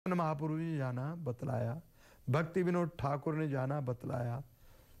महापुरुष ने जाना बतलाया, भक्ति विनोद ठाकुर ने जाना बतलाया,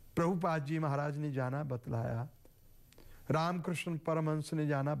 प्रभुपाद जी महाराज ने जाना बतलाया, रामकृष्ण परमहंस ने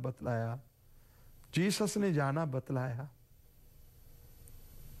जाना बतलाया, जीसस ने जाना बतलाया,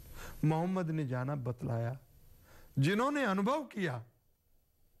 मोहम्मद ने जाना बतलाया। जिन्होंने अनुभव किया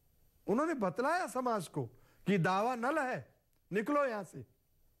उन्होंने बतलाया समाज को कि दावा नल है, निकलो यहां से,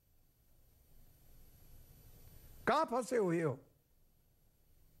 कहां फंसे हुए हो,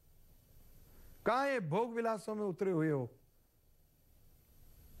 कहां ये भोग विलासों में उतरे हुए हो।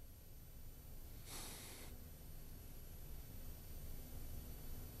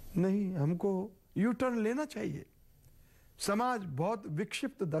 नहीं, हमको यू टर्न लेना चाहिए। समाज बहुत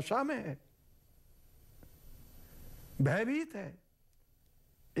विक्षिप्त दशा में है, भयभीत है,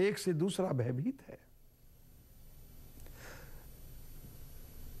 एक से दूसरा भयभीत है।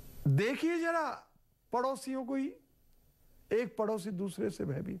 देखिए जरा पड़ोसियों को ही, एक पड़ोसी दूसरे से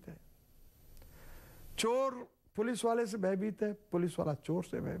भयभीत है, चोर पुलिस वाले से भयभीत है, पुलिस वाला चोर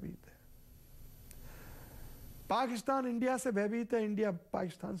से भयभीत है, पाकिस्तान इंडिया से भयभीत है, इंडिया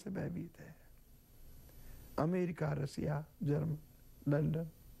पाकिस्तान से भयभीत है, अमेरिका, रसिया, German, London,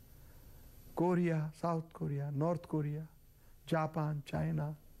 Korea, south Korea, north Korea, Japan,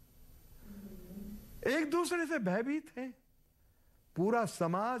 China, एक दूसरे से भयभीत है। पूरा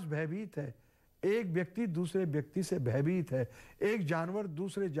समाज भयभीत है, एक व्यक्ति दूसरे व्यक्ति से भयभीत है, एक जानवर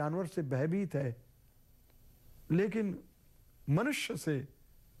दूसरे जानवर से भयभीत है। लेकिन मनुष्य से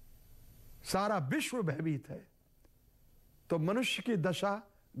सारा विश्व भयभीत है, तो मनुष्य की दशा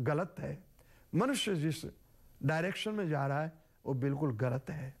गलत है। मनुष्य जिस डायरेक्शन में जा रहा है वो बिल्कुल गलत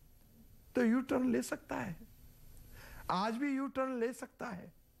है। तो यू टर्न ले सकता है, आज भी यू टर्न ले सकता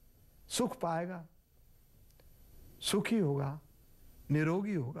है, सुख पाएगा, सुखी होगा,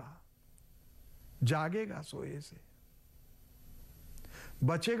 निरोगी होगा, जागेगा सोए से,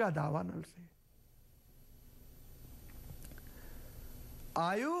 बचेगा दावा नल से।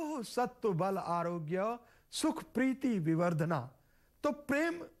 आयु सत्व बल आरोग्य सुख प्रीति विवर्धना, तो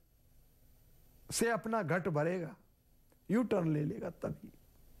प्रेम से अपना घट भरेगा, यू टर्न ले लेगा तभी।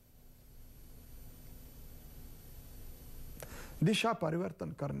 दिशा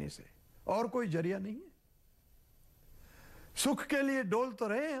परिवर्तन करने से और कोई जरिया नहीं है। सुख के लिए डोल तो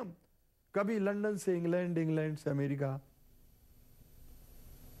रहे हम, कभी लंदन से इंग्लैंड, इंग्लैंड से अमेरिका,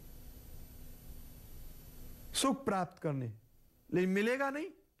 सुख प्राप्त करने, लेकिन मिलेगा नहीं।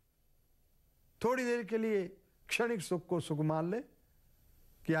 थोड़ी देर के लिए क्षणिक सुख को सुख मान ले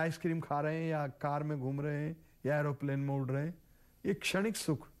कि आइसक्रीम खा रहे हैं या कार में घूम रहे हैं या एरोप्लेन में उड़ रहे हैं, ये क्षणिक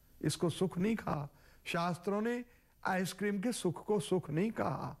सुख, इसको सुख नहीं कहा। शास्त्रों ने आइसक्रीम के सुख को सुख नहीं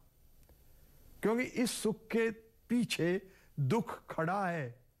कहा, क्योंकि इस सुख के पीछे दुख खड़ा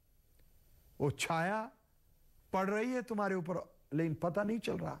है। वो छाया पड़ रही है तुम्हारे ऊपर, लेकिन पता नहीं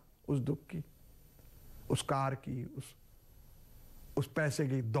चल रहा उस दुख की, उस कार की, उस पैसे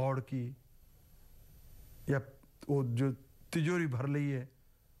की दौड़ की, या वो जो तिजोरी भर ली है,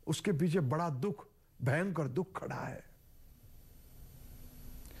 उसके पीछे बड़ा दुख, भयंकर दुख खड़ा है।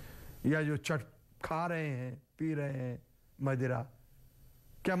 या जो खा रहे हैं, पी रहे हैं मदिरा,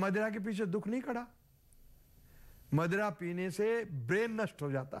 क्या मदिरा के पीछे दुख नहीं खड़ा? मदिरा पीने से ब्रेन नष्ट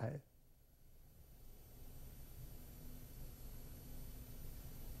हो जाता है।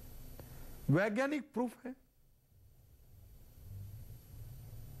 वैज्ञानिक प्रूफ है।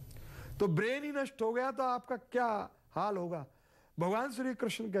 तो ब्रेन ही नष्ट हो गया तो आपका क्या हाल होगा? भगवान श्री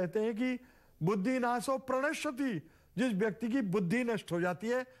कृष्ण कहते हैं कि बुद्धि नाशो प्रणश्यति, जिस व्यक्ति की बुद्धि नष्ट हो जाती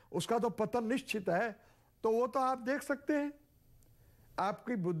है उसका तो पतन निश्चित है। तो वो तो आप देख सकते हैं,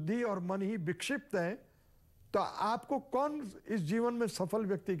 आपकी बुद्धि और मन ही विक्षिप्त है, तो आपको कौन इस जीवन में सफल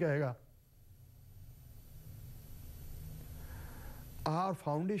व्यक्ति कहेगा? आहार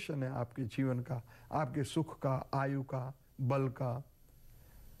फाउंडेशन है आपके जीवन का, आपके सुख का, आयु का, बल का।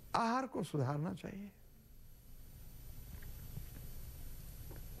 आहार को सुधारना चाहिए।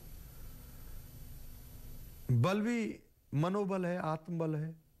 बल भी मनोबल है, आत्मबल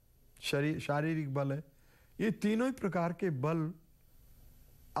है, शारीरिक बल है। ये तीनों ही प्रकार के बल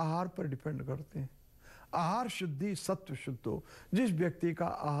आहार पर डिपेंड करते हैं। आहार शुद्धि सत्व शुद्ध हो, जिस व्यक्ति का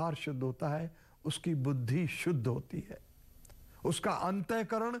आहार शुद्ध होता है उसकी बुद्धि शुद्ध होती है, उसका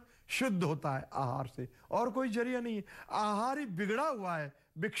अंतःकरण शुद्ध होता है आहार से, और कोई जरिया नहीं है। आहार ही बिगड़ा हुआ है,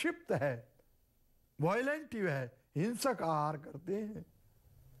 विक्षिप्त है, वॉयलेंटिव है, हिंसक आहार करते हैं,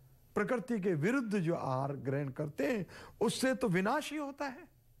 प्रकृति के विरुद्ध जो आहार ग्रहण करते हैं उससे तो विनाश ही होता है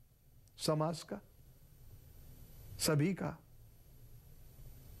समाज का, सभी का।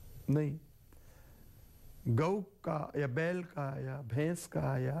 नहीं, गौ का या बैल का या भैंस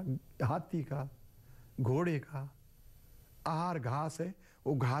का या हाथी का, घोड़े का आहार घास है,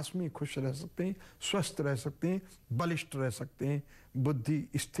 वो घास में खुश रह सकते हैं, स्वस्थ रह सकते हैं, बलिष्ठ रह सकते हैं, बुद्धि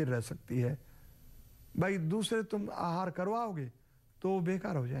स्थिर रह सकती है। भाई दूसरे तुम आहार करवाओगे तो वो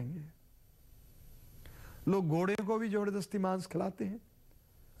बेकार हो जाएंगे। लोग घोड़े को भी जबरदस्ती मांस खिलाते हैं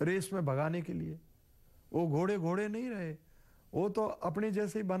रेस में भगाने के लिए। वो घोड़े घोड़े नहीं रहे, वो तो अपने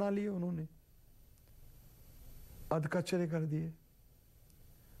जैसे ही बना लिए उन्होंने, अधकचरे कर दिए,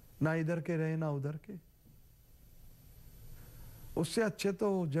 ना इधर के रहे ना उधर के। उससे अच्छे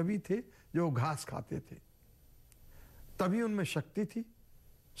तो जब ही थे जो घास खाते थे, तभी उनमें शक्ति थी,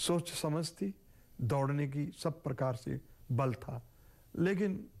 सोच समझ थी, दौड़ने की सब प्रकार से बल था।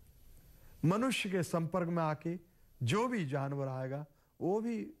 लेकिन मनुष्य के संपर्क में आके जो भी जानवर आएगा वो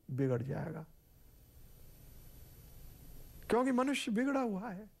भी बिगड़ जाएगा, क्योंकि मनुष्य बिगड़ा हुआ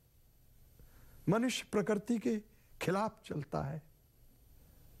है। मनुष्य प्रकृति के खिलाफ चलता है,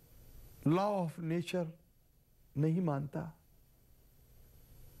 लॉ ऑफ नेचर नहीं मानता।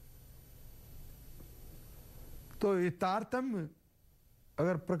 तो ये तारतम्य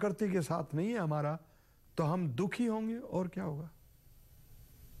अगर प्रकृति के साथ नहीं है हमारा, तो हम दुखी होंगे और क्या होगा।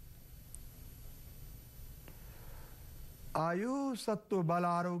 आयु सत्व बल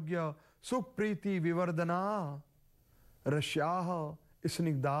आरोग्य सुख प्रीति विवर्धना रस्याः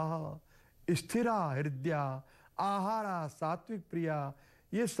स्निग्धाः स्थिरा हृदया आहारा सात्विक प्रिया।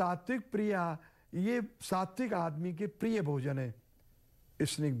 ये सात्विक प्रिया, ये सात्विक आदमी के प्रिय भोजन है।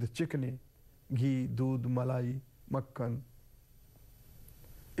 स्निग्ध चिकने, घी, दूध, मलाई, मक्खन।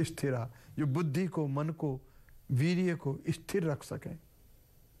 स्थिरा, जो बुद्धि को, मन को, वीर्य को स्थिर रख सके।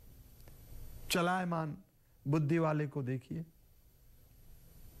 चलायमान बुद्धि वाले को देखिए,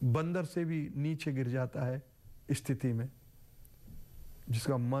 बंदर से भी नीचे गिर जाता है स्थिति में।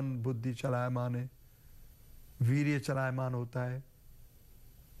 जिसका मन बुद्धि चलायमान है, वीर्य चलायमान होता है,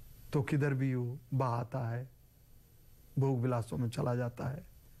 तो किधर भी वो बहाता है, भोग विलासों में चला जाता है।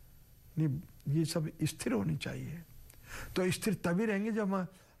 नहीं, ये सब स्थिर होनी चाहिए। तो स्थिर तभी रहेंगे जब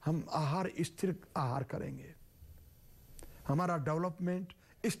हम आहार स्थिर आहार करेंगे। हमारा डेवलपमेंट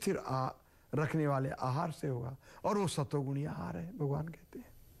स्थिर रखने वाले आहार से होगा, और वो सतोगुणी आहार है, भगवान कहते हैं।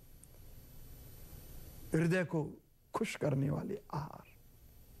 हृदय को खुश करने वाले आहार।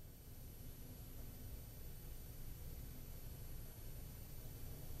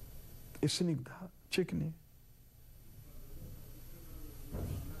 स्निग्धा, चिकने।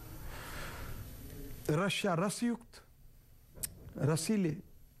 रस्या, रसयुक्त, रसीले।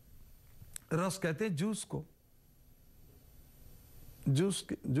 रस कहते हैं जूस को,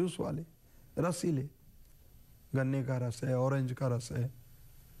 जूस वाले, रसीले। गन्ने का रस है, ऑरेंज का रस है,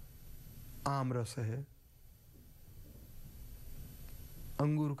 आम रस है,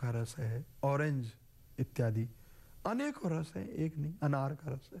 अंगूर का रस है, ऑरेंज इत्यादि अनेकों रस है, एक नहीं। अनार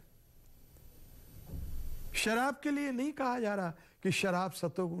का रस है। शराब के लिए नहीं कहा जा रहा कि शराब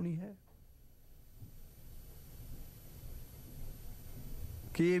सतोगुणी है,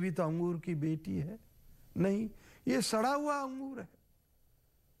 कि ये भी तो अंगूर की बेटी है। नहीं, ये सड़ा हुआ अंगूर है,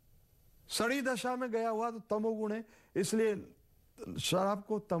 सड़ी दशा में गया हुआ तो तमोगुण है, इसलिए शराब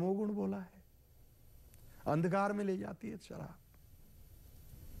को तमोगुण बोला है। अंधकार में ले जाती है शराब।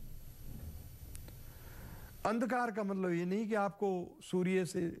 अंधकार का मतलब ये नहीं कि आपको सूर्य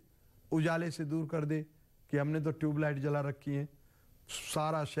से, उजाले से दूर कर दे, कि हमने तो ट्यूबलाइट जला रखी है,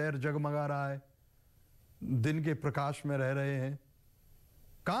 सारा शहर जगमगा रहा है, दिन के प्रकाश में रह रहे हैं।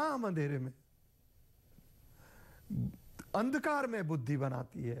 कहां हम अंधेरे में? अंधकार में बुद्धि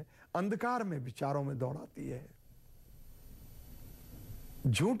बनाती है, अंधकार में विचारों में दौड़ाती है,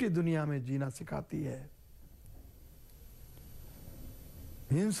 झूठी दुनिया में जीना सिखाती है।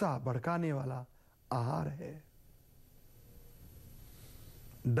 हिंसा भड़काने वाला आहार है,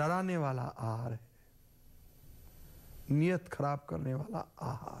 डराने वाला आहार है, नियत खराब करने वाला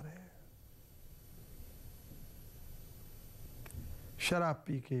आहार है। शराब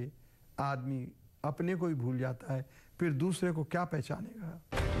पी के आदमी अपने को ही भूल जाता है, फिर दूसरे को क्या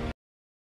पहचानेगा।